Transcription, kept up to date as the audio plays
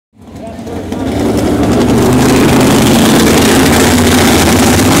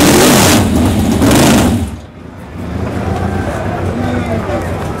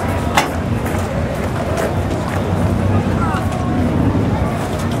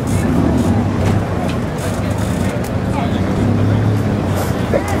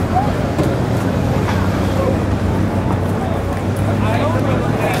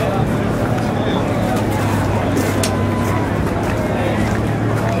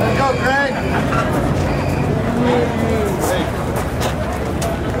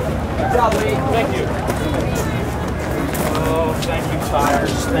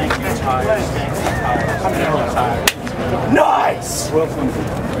When's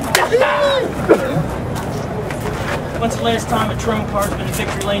the last time a Trone car's been in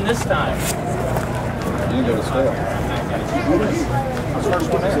victory lane this time? You go to scale. First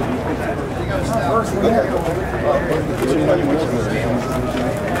one there. First one there.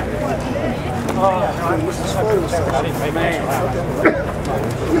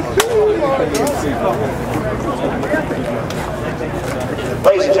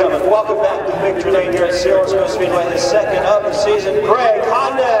 Ladies and gentlemen, welcome back to victory lane here at Selinsgrove Speedway, the second of the season. Greg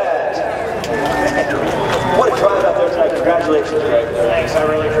Hodnett. What a drive out there tonight. Congratulations, Greg. Thanks, I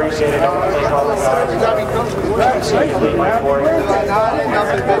really appreciate it. I want to thank all the guys.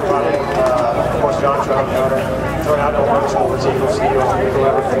 Of course, John Trout, the owner. Troy Outdoor Motorsports, Eagles,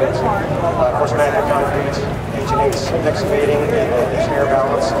 whoever fits. Of course, Magna Concrete, H&H's excavating and engineer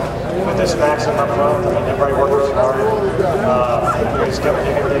balance. With this Maxim up front, I mean, everybody worked really hard. We just kept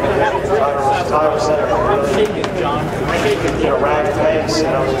digging. Tire was set up really, rag tanks,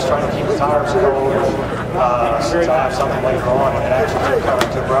 and I was just trying to keep the tires cold. Since I have something later on, and it actually kind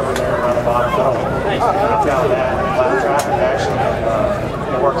of took rubber there around the bottom pedal. And I found that flat traffic actually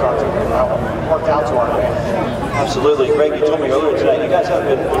worked out to our advantage. Absolutely. Greg, you told me earlier tonight, you guys have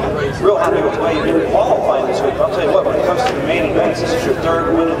been real happy with the way you've been qualifying this week. I'll tell you what, when it comes to the main events, this is your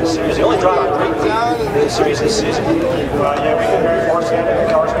third win in the series. The only driver to break in the series this season. Yeah, we've been very fortunate. The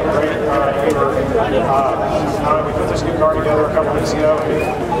car's been great. We put this new car together a couple weeks ago.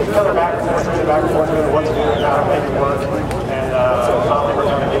 We've kind of back and forth with what to do and how to make it work. And finally we're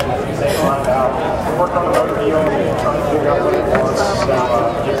going to get things lined out. We're working on the motor deal and trying to figure out what it wants.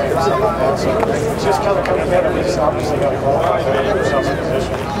 So it's just kind of coming together. We just obviously got to qualify to get ourselves in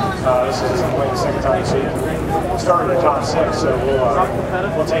position. This is the second time you see it. We started in the top 6, so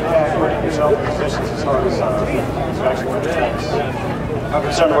we'll take that and put yourself in positions as hard as actually win the race. How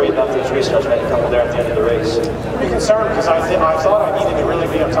concerned were you about those restarts making a couple there at the end of the race? I'm concerned because I thought I needed to really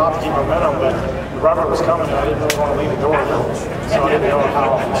be up top to keep momentum, but the rubber was coming and I didn't really want to leave the door open. So I didn't know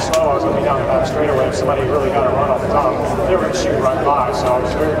how slow I was going to be down the back straightaway if somebody really got a run off the top. They were going to shoot right by, so I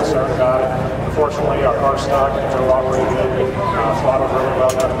was very concerned about it. Unfortunately, our car stuck and it drove off really good. Throttled really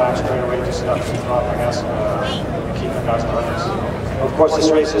well down the back straightaway, just enough to drop, I guess, and keep the guys in race. Of course,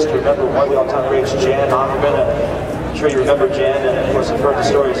 this race is to remember one of the all-time greats, Jan Honorman. I'm sure you remember Jan, and of course you've heard the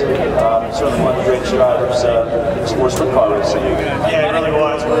stories. Certainly one of the greatest drivers in sports with car racing. Yeah, it really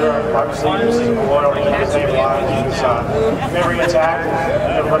was. We're obviously this is memorial to keep his name alive. He was memory intact.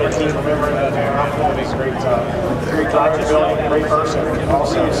 Everybody keeps remembering that Jan Honorman. He's a great driver, ability, a great person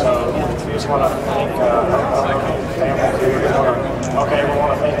also. So we just want to thank the family too. Okay, we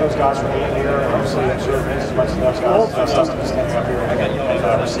want to thank those guys for being here. And obviously, I'm sure it means as much to those guys as us to be standing up here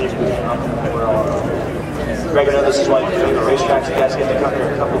and receiving the Jan Honorman. We're all Greg, I know this is one of your favorite racetracks. You guys get to come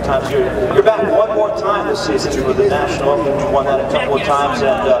here a couple of times. You're back one more time this season for the National Open. You won that a couple of times,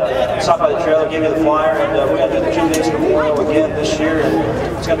 and stopped by the trailer, gave you the flyer, and we're going to do the 2 Days Memorial again this year. And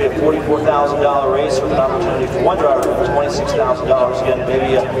it's going to be a $44,000 race with an opportunity for one driver to win $26,000 again.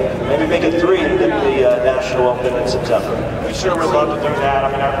 Maybe make it 3 to get the National Open in September. We sure would love to do that.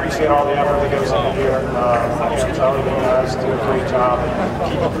 I mean, I appreciate all the effort that goes into here. Charlie and the guys do a great job.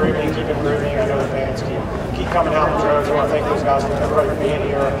 Keep improving, keep improving. I know the fans keep coming out on the roads. We want to thank those guys for everybody for being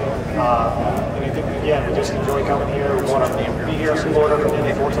here. And again, we just enjoy coming here. We want to be here in Florida for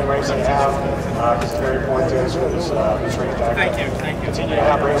the 14 races they have because it's very important to us for this racetrack. Thank you. Continue to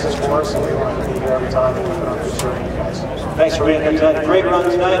have races for us, and we want to be here every time and put on good serving you guys. Thanks for being here tonight. Great run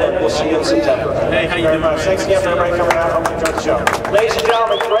tonight, and we'll see you in September. Thank you very much. Thanks again for everybody coming out. Hope you enjoyed the show. Ladies and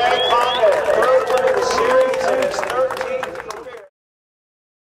gentlemen, Greg Hodnett.